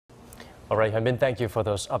All right, Hyunbin, thank you for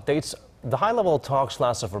those updates. The high-level talks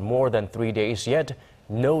lasted for more than 3 days, yet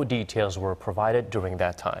no details were provided during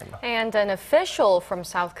that time. And an official from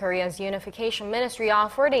South Korea's unification ministry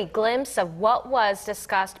offered a glimpse of what was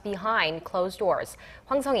discussed behind closed doors.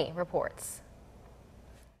 Hwang Sung reports.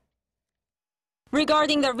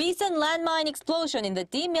 Regarding the recent landmine explosion in the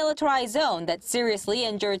demilitarized zone that seriously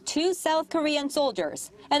injured 2 South Korean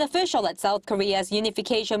soldiers, an official at South Korea's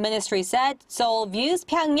unification ministry said Seoul views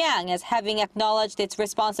Pyongyang as having acknowledged its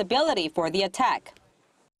responsibility for the attack.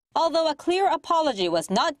 Although a clear apology was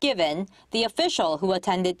not given, the official who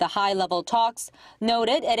attended the high-level talks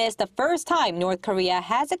noted it is the first time North Korea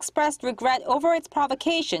has expressed regret over its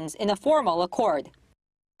provocations in a formal accord.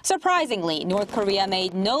 Surprisingly, North Korea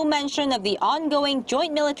made no mention of the ongoing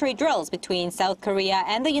joint military drills between South Korea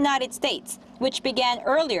and the United States, which began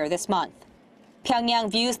earlier this month. Pyongyang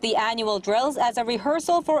views the annual drills as a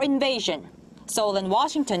rehearsal for invasion. Seoul and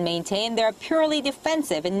Washington maintain they're purely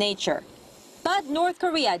defensive in nature. But North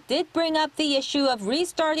Korea did bring up the issue of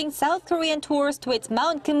restarting South Korean tours to its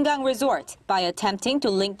Mount Kumgang resort by attempting to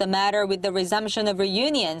link the matter with the resumption of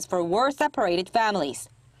reunions for war-separated families.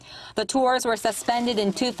 The tours were suspended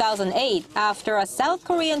in 2008 after a South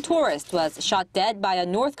Korean tourist was shot dead by a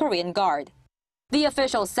North Korean guard. The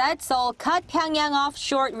official said Seoul cut Pyongyang off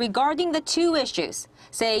short regarding the 2 issues,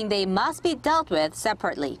 saying they must be dealt with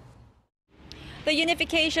separately. The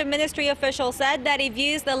unification ministry official said that he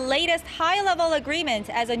views the latest high-level agreement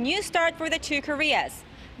as a new start for the 2 Koreas.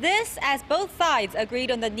 This as both sides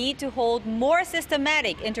agreed on the need to hold more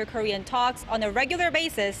systematic inter-Korean talks on a regular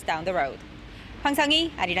basis down the road. Hwang Sung,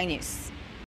 Arirang News.